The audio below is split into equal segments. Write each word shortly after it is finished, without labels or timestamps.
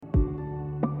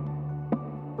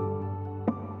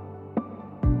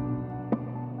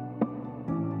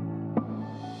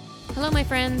Hello, my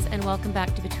friends, and welcome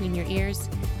back to Between Your Ears.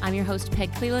 I'm your host,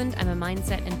 Peg Cleland. I'm a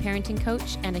mindset and parenting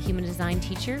coach and a human design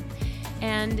teacher.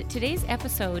 And today's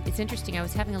episode, it's interesting. I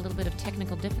was having a little bit of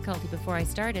technical difficulty before I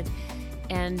started.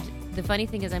 And the funny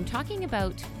thing is I'm talking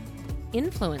about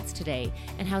influence today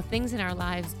and how things in our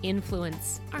lives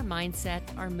influence our mindset,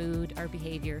 our mood, our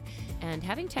behavior. And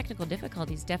having technical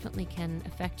difficulties definitely can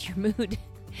affect your mood.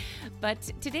 But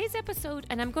today's episode,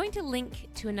 and I'm going to link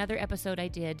to another episode I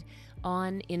did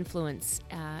on influence.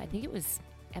 I think it was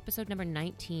episode number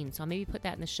 19, so I'll maybe put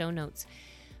that in the show notes.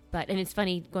 And it's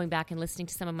funny going back and listening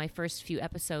to some of my first few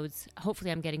episodes. Hopefully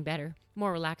I'm getting better,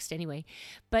 more relaxed anyway.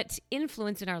 But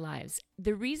influence in our lives.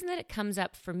 The reason that it comes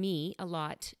up for me a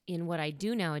lot in what I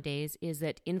do nowadays is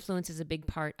that influence is a big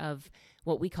part of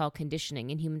what we call conditioning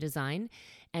in human design,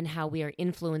 and how we are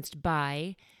influenced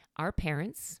by our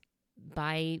parents,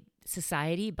 by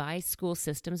society, by school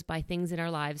systems, by things in our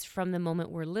lives from the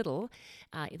moment we're little.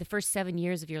 The first 7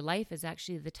 years of your life is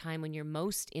actually the time when you're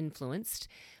most influenced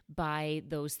by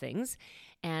those things.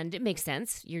 And it makes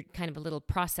sense. You're kind of a little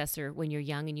processor when you're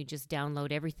young, and you just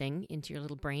download everything into your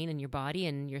little brain and your body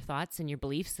and your thoughts and your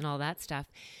beliefs and all that stuff.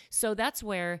 So that's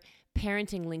where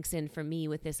parenting links in for me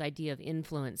with this idea of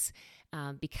influence,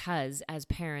 because as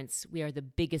parents, we are the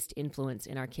biggest influence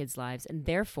in our kids' lives, and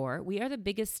therefore we are the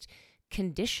biggest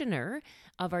conditioner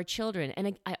of our children.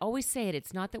 And I always say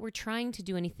it's not that we're trying to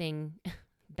do anything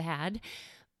bad,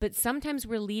 but sometimes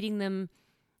we're leading them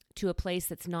to a place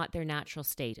that's not their natural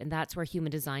state. And that's where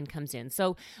human design comes in.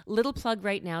 So little plug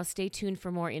right now, stay tuned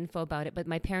for more info about it. But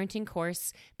my parenting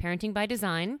course, Parenting by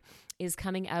Design, is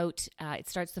coming out. It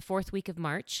starts the 4th week of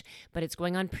March, but it's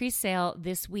going on pre-sale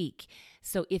this week.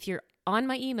 So if you're on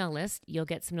my email list, you'll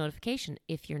get some notification.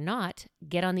 If you're not,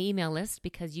 get on the email list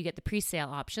because you get the pre-sale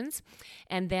options,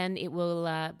 and then it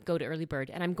will go to early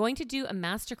bird. And I'm going to do a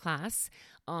masterclass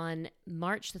on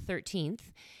March the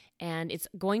 13th, and it's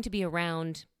going to be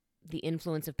around the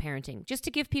influence of parenting, just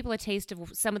to give people a taste of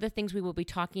some of the things we will be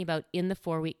talking about in the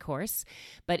 4-week course.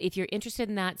 But if you're interested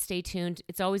in that, stay tuned.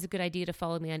 It's always a good idea to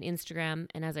follow me on Instagram.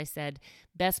 And as I said,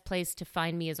 best place to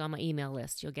find me is on my email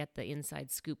list. You'll get the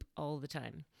inside scoop all the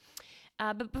time.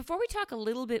 But before we talk a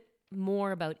little bit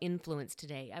more about influence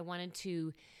today, I wanted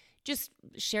to just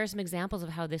share some examples of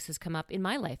how this has come up in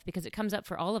my life, because it comes up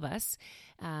for all of us.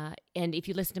 And if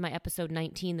you listen to my episode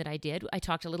 19 that I did, I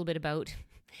talked a little bit about,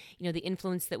 the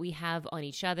influence that we have on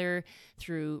each other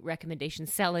through recommendation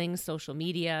selling, social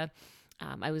media.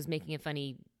 I was making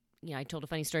I told a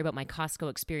funny story about my Costco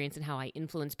experience and how I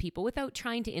influence people without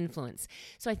trying to influence.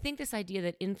 So I think this idea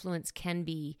that influence can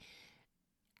be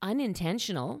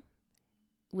unintentional,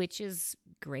 which is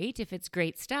great if it's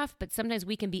great stuff, but sometimes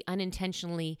we can be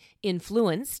unintentionally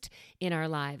influenced in our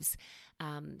lives.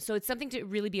 So it's something to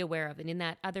really be aware of. And in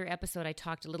that other episode, I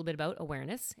talked a little bit about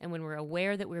awareness. And when we're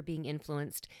aware that we're being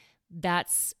influenced,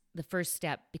 that's the first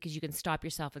step, because you can stop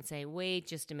yourself and say, wait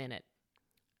just a minute.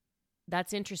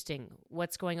 That's interesting.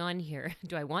 What's going on here?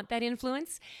 Do I want that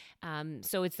influence?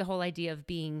 So it's the whole idea of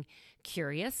being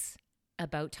curious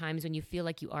about times when you feel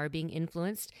like you are being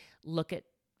influenced. Look at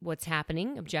what's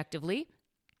happening objectively.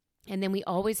 And then we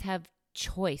always have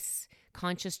choice,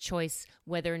 conscious choice,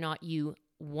 whether or not you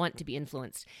want to be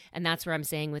influenced. And that's where I'm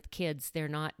saying with kids, they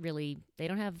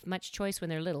don't have much choice when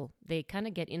they're little. They kind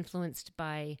of get influenced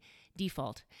by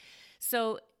default.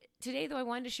 So today, though, I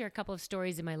wanted to share a couple of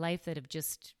stories in my life that have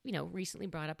just, recently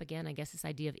brought up again, I guess, this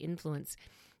idea of influence.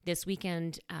 This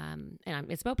weekend, and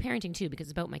it's about parenting too, because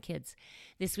it's about my kids.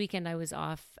 This weekend, I was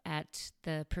off at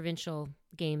the provincial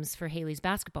games for Haley's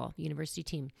basketball university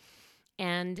team.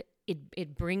 And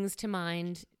it brings to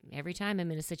mind, every time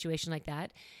I'm in a situation like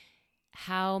that,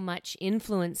 how much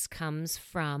influence comes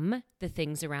from the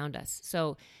things around us.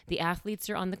 So the athletes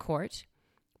are on the court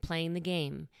playing the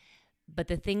game, but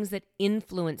the things that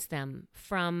influence them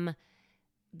from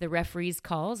the referee's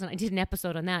calls, and I did an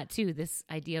episode on that too, this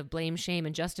idea of blame, shame,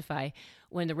 and justify.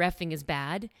 When the reffing is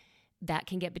bad, that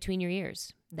can get between your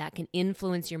ears. That can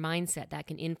influence your mindset. That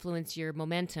can influence your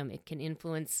momentum. It can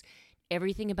influence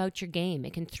everything about your game.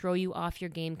 It can throw you off your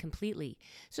game completely.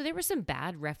 So there were some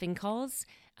bad reffing calls.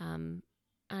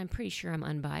 I'm pretty sure I'm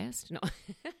unbiased. No,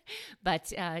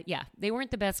 but they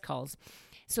weren't the best calls.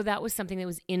 So that was something that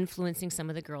was influencing some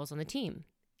of the girls on the team.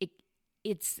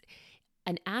 It's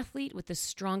an athlete with the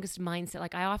strongest mindset.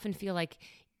 Like, I often feel like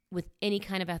with any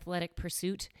kind of athletic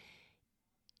pursuit,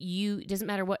 it doesn't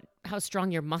matter how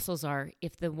strong your muscles are,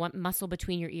 if the one muscle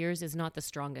between your ears is not the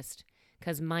strongest,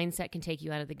 because mindset can take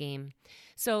you out of the game.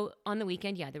 So on the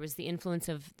weekend, there was the influence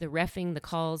of the reffing, the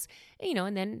calls,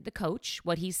 and then the coach,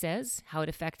 what he says, how it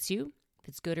affects you, if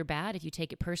it's good or bad, if you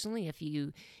take it personally, if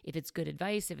it's good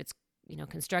advice, if it's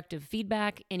constructive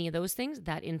feedback, any of those things,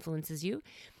 that influences you.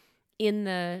 In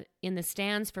the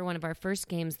stands for one of our first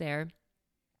games there,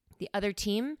 the other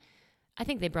team, I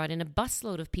think they brought in a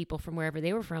busload of people from wherever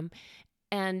they were from.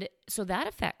 And so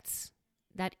that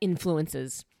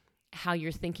influences how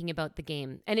you're thinking about the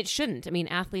game. And it shouldn't. I mean,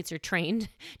 athletes are trained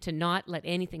to not let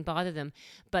anything bother them.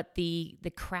 But the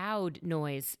crowd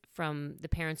noise from the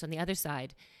parents on the other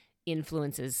side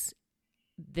influences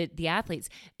the athletes.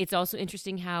 It's also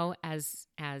interesting how as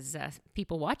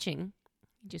people watching,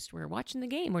 we're watching the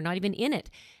game, we're not even in it,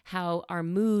 how our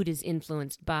mood is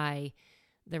influenced by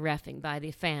the reffing, by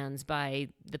the fans, by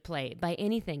the play, by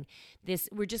anything.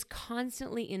 We're just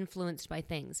constantly influenced by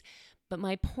things. But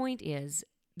my point is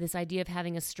this idea of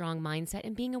having a strong mindset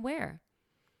and being aware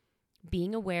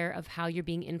of how you're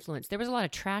being influenced. There was a lot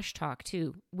of trash talk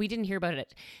too. We didn't hear about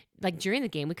it like during the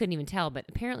game. We couldn't even tell, but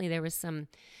apparently there was some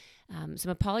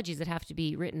apologies that have to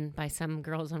be written by some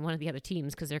girls on one of the other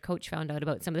teams because their coach found out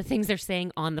about some of the things they're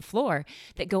saying on the floor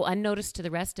that go unnoticed to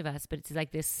the rest of us. But it's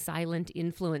like this silent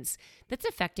influence that's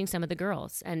affecting some of the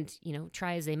girls. And,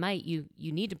 try as they might, you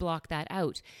need to block that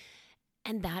out.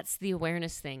 And that's the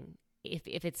awareness thing.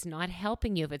 If it's not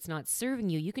helping you, if it's not serving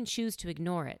you, you can choose to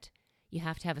ignore it. You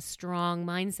have to have a strong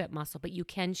mindset muscle, but you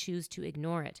can choose to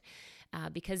ignore it.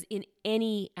 Because in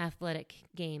any athletic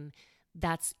game,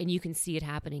 and you can see it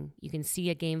happening. You can see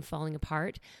a game falling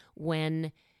apart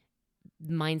when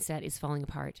mindset is falling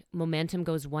apart. Momentum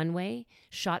goes one way,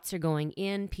 shots are going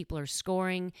in, people are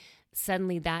scoring.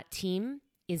 Suddenly that team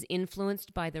is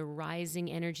influenced by the rising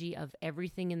energy of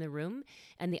everything in the room.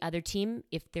 And the other team,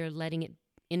 if they're letting it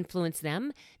influence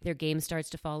them, their game starts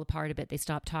to fall apart a bit. They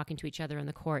stop talking to each other on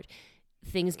the court.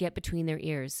 Things get between their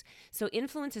ears. So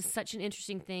influence is such an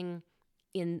interesting thing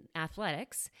in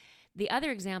athletics. The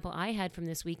other example I had from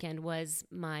this weekend was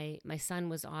my son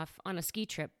was off on a ski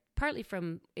trip,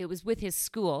 it was with his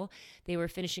school. They were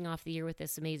finishing off the year with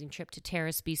this amazing trip to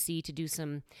Terrace, BC to do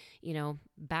some,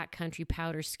 backcountry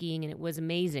powder skiing, and it was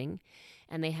amazing.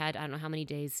 And they had, I don't know how many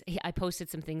days. I posted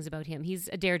some things about him. He's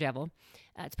a daredevil.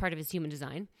 It's part of his human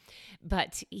design.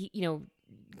 But,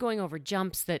 going over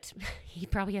jumps that he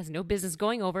probably has no business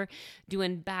going over,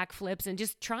 doing backflips and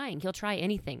just trying. He'll try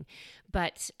anything.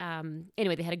 But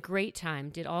anyway, they had a great time,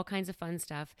 did all kinds of fun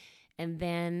stuff. And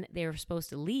then they were supposed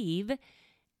to leave,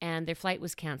 and their flight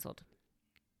was canceled.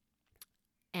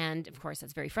 And of course,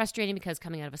 that's very frustrating because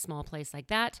coming out of a small place like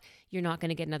that, you're not going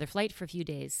to get another flight for a few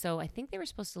days. So I think they were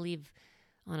supposed to leave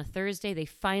on a Thursday. They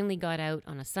finally got out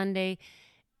on a Sunday,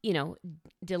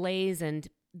 delays, and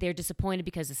they're disappointed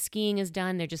because the skiing is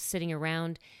done. They're just sitting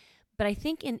around. But I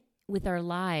think with our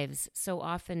lives, so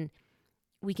often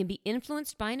we can be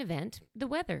influenced by an event, the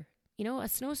weather, a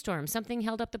snowstorm, something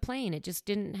held up the plane. It just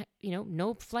didn't,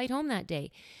 no flight home that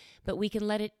day. But we can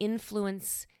let it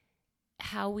influence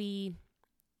how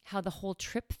the whole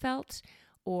trip felt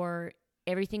or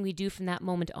everything we do from that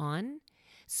moment on.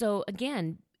 So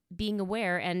again, being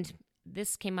aware, and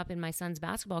this came up in my son's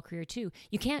basketball career too,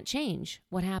 you can't change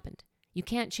what happened. You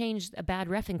can't change a bad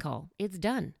reffing call. It's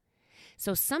done.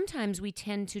 So sometimes we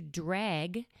tend to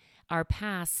drag our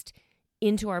past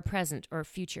into our present or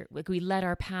future. Like we let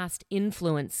our past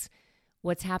influence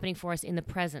what's happening for us in the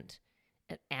present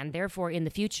and therefore in the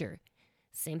future.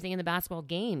 Same thing in the basketball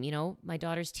game, my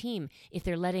daughter's team. If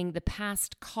they're letting the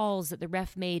past calls that the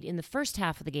ref made in the first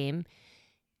half of the game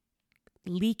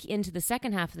leak into the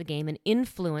second half of the game and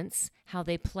influence how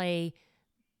they play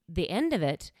the end of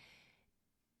it,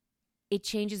 it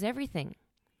changes everything.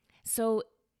 So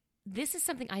this is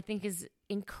something I think is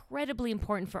incredibly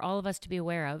important for all of us to be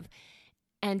aware of.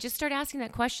 And just start asking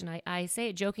that question. I say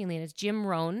it jokingly, and it's Jim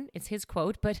Rohn. It's his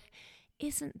quote, but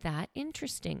isn't that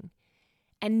interesting?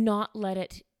 And not let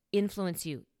it influence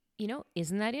you.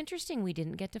 Isn't that interesting? We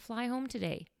didn't get to fly home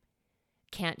today.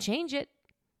 Can't change it.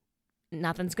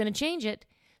 Nothing's going to change it.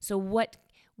 So what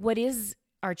is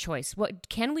our choice? What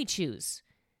can we choose?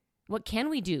 What can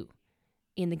we do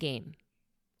in the game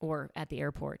or at the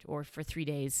airport or for 3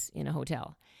 days in a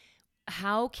hotel?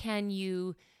 How can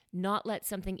you not let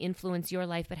something influence your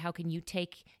life, but how can you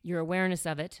take your awareness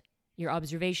of it, your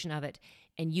observation of it,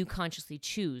 and you consciously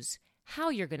choose how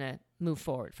you're going to move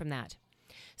forward from that?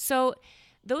 So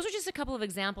those are just a couple of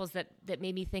examples that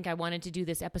made me think I wanted to do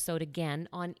this episode again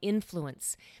on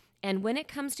influence. And when it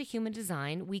comes to human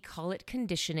design, we call it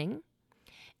conditioning.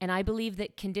 And I believe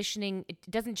that conditioning, it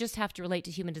doesn't just have to relate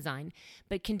to human design,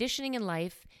 but conditioning in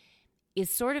life is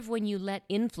sort of when you let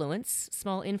influence,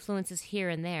 small influences here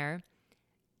and there,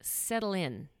 settle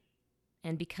in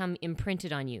and become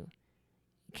imprinted on you.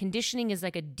 Conditioning is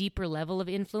like a deeper level of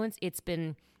influence. It's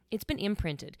been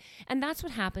imprinted. And that's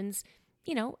what happens,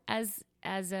 as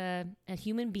as a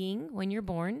human being when you're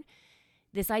born,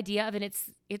 this idea of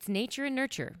it's nature and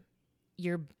nurture.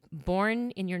 You're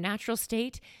born in your natural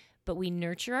state, but we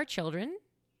nurture our children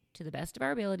to the best of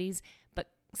our abilities. But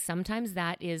sometimes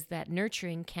that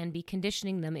nurturing can be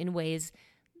conditioning them in ways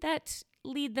that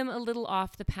lead them a little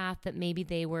off the path that maybe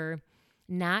they were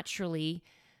naturally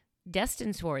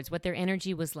destined towards, what their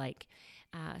energy was like.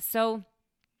 So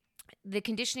the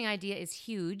conditioning idea is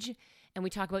huge. And we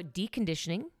talk about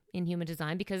deconditioning in human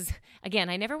design because, again,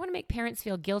 I never want to make parents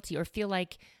feel guilty or feel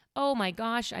like, oh my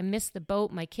gosh, I missed the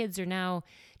boat. My kids are now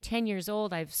 10 years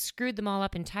old. I've screwed them all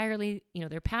up entirely.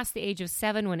 They're past the age of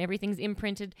 7 when everything's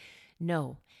imprinted.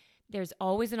 No, there's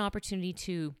always an opportunity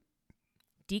to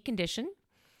decondition.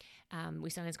 We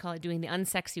sometimes call it doing the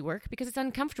unsexy work because it's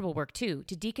uncomfortable work too,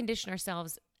 to decondition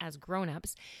ourselves as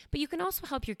grown-ups. But you can also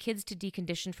help your kids to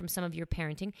decondition from some of your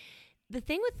parenting. The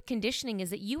thing with conditioning is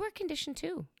that you were conditioned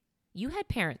too. You had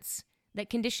parents that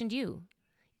conditioned you.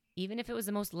 Even if it was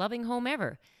the most loving home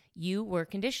ever, you were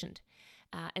conditioned.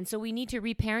 And so we need to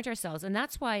reparent ourselves. And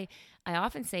that's why I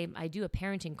often say I do a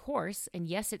parenting course. And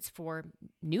yes, it's for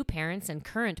new parents and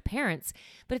current parents,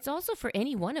 but it's also for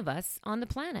any one of us on the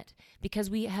planet because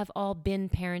we have all been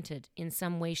parented in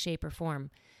some way, shape, or form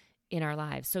in our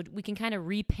lives. So we can kind of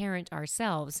reparent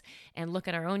ourselves and look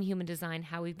at our own human design,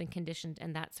 how we've been conditioned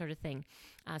and that sort of thing.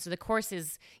 So the course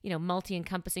is,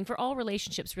 multi-encompassing for all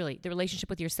relationships, really. The relationship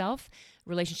with yourself,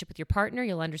 relationship with your partner,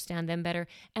 you'll understand them better.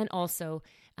 And also,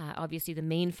 obviously, the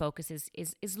main focus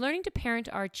is learning to parent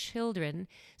our children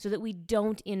so that we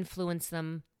don't influence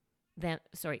them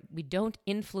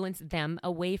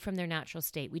away from their natural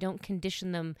state. We don't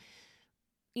condition them,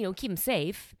 keep them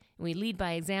safe. We lead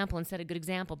by example and set a good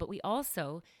example, but we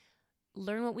also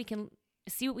learn what we can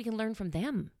learn from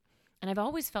them. And I've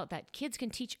always felt that kids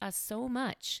can teach us so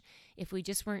much if we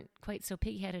just weren't quite so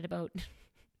pig-headed about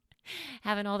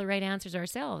having all the right answers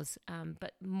ourselves,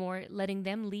 but more letting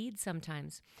them lead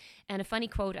sometimes. And a funny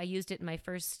quote, I used it in my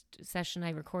first session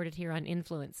I recorded here on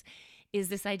influence, is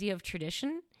this idea of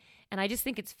tradition. And I just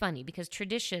think it's funny because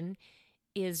tradition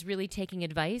is really taking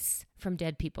advice from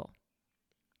dead people.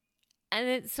 And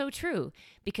it's so true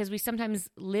because we sometimes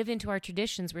live into our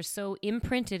traditions. We're so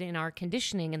imprinted in our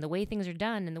conditioning and the way things are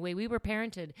done and the way we were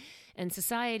parented and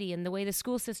society and the way the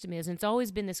school system is. And it's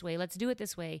always been this way. Let's do it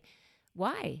this way.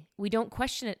 Why? We don't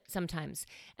question it sometimes.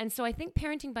 And so I think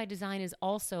Parenting by Design is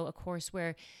also a course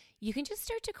where you can just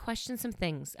start to question some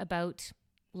things about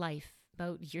life,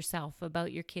 about yourself,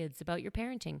 about your kids, about your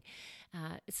parenting.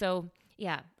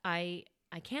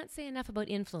 I can't say enough about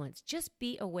influence. Just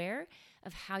be aware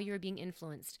of how you're being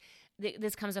influenced.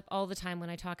 This comes up all the time when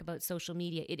I talk about social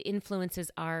media. It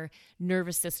influences our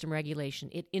nervous system regulation.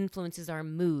 It influences our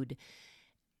mood.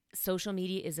 Social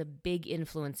media is a big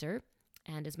influencer.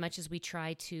 And as much as we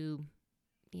try to,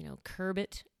 curb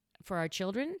it for our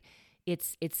children,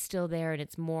 it's still there and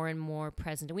it's more and more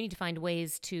present. And we need to find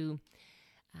ways to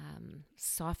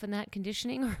soften that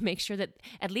conditioning or make sure that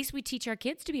at least we teach our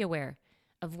kids to be aware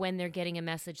of when they're getting a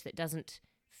message that doesn't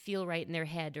feel right in their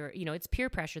head or, it's peer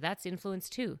pressure. That's influence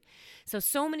too.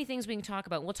 So many things we can talk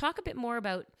about. We'll talk a bit more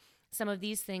about some of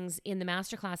these things in the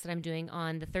masterclass that I'm doing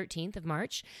on the 13th of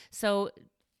March. So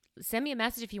send me a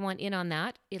message if you want in on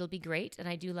that. It'll be great. And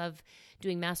I do love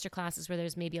doing masterclasses where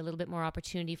there's maybe a little bit more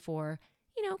opportunity for,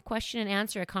 question and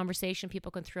answer, a conversation.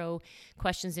 People can throw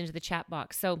questions into the chat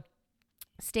box. So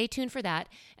stay tuned for that.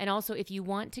 And also, if you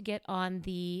want to get on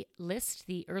the list,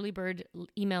 the early bird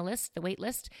email list, the wait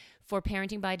list for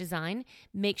Parenting by Design,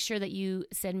 make sure that you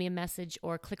send me a message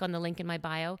or click on the link in my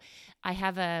bio. I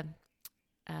have a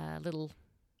little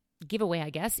giveaway, I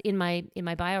guess, in my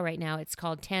bio right now. It's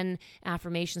called 10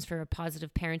 affirmations for a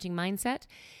positive parenting mindset.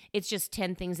 It's just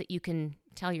 10 things that you can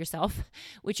tell yourself,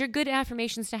 which are good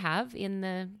affirmations to have in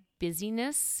the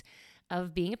busyness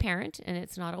of being a parent, and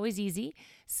it's not always easy.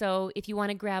 So if you want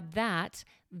to grab that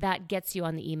gets you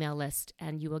on the email list,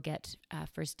 and you will get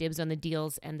first dibs on the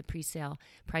deals and the pre-sale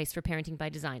price for Parenting by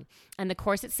Design. And the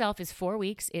course itself is 4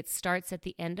 weeks. It starts at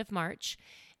the end of March,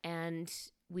 and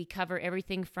we cover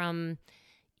everything from,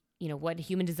 what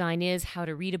human design is, how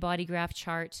to read a body graph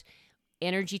chart,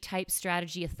 energy type,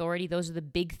 strategy, authority. Those are the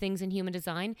big things in human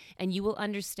design, and you will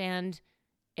understand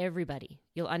everybody.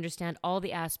 You'll understand all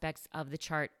the aspects of the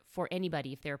chart for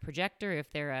anybody. If they're a projector,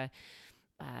 if they're a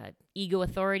ego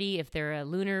authority, if they're a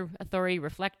lunar authority,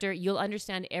 reflector, you'll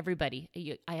understand everybody.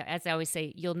 As I always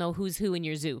say, you'll know who's who in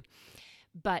your zoo.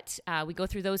 But we go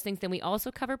through those things. Then we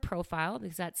also cover profile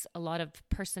because that's a lot of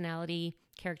personality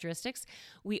characteristics.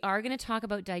 We are going to talk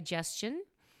about digestion,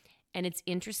 and it's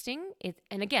interesting.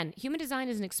 And again, human design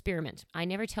is an experiment. I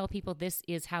never tell people this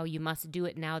is how you must do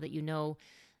it now that you know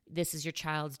this is your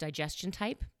child's digestion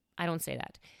type. I don't say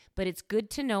that. But it's good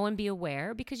to know and be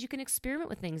aware because you can experiment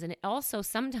with things. And it also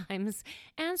sometimes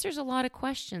answers a lot of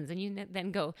questions. And you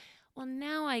then go, well,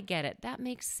 now I get it. That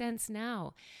makes sense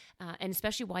now. And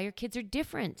especially why your kids are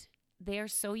different. They are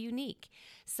so unique.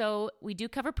 So we do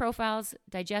cover profiles,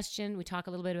 digestion. We talk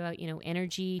a little bit about,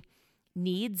 energy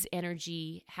needs,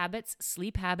 energy habits,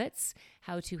 sleep habits,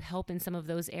 how to help in some of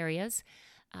those areas.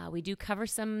 We do cover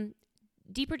some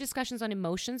deeper discussions on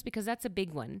emotions because that's a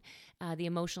big one. The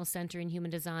emotional center in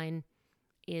human design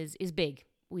is big.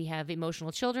 We have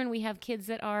emotional children. We have kids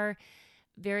that are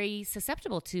very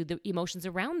susceptible to the emotions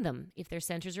around them if their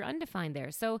centers are undefined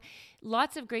there. So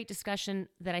lots of great discussion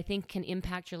that I think can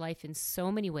impact your life in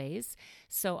so many ways.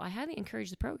 So I highly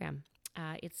encourage the program.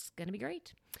 It's going to be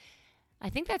great. I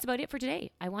think that's about it for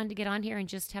today. I wanted to get on here and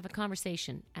just have a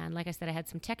conversation. And like I said, I had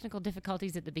some technical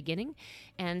difficulties at the beginning.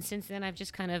 And since then, I've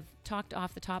just kind of talked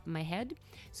off the top of my head.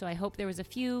 So I hope there was a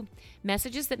few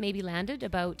messages that maybe landed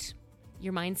about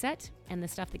your mindset and the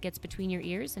stuff that gets between your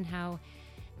ears and how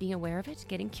being aware of it,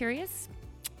 getting curious,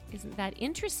 isn't that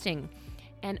interesting?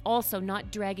 And also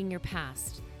not dragging your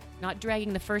past, not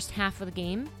dragging the first half of the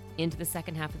game into the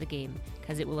second half of the game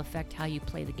because it will affect how you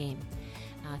play the game.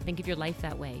 Think of your life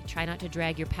that way. Try not to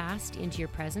drag your past into your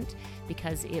present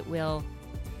because it will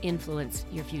influence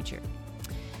your future.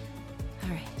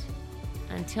 All right.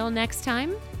 Until next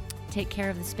time, take care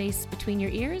of the space between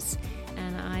your ears,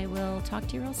 and I will talk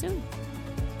to you real soon.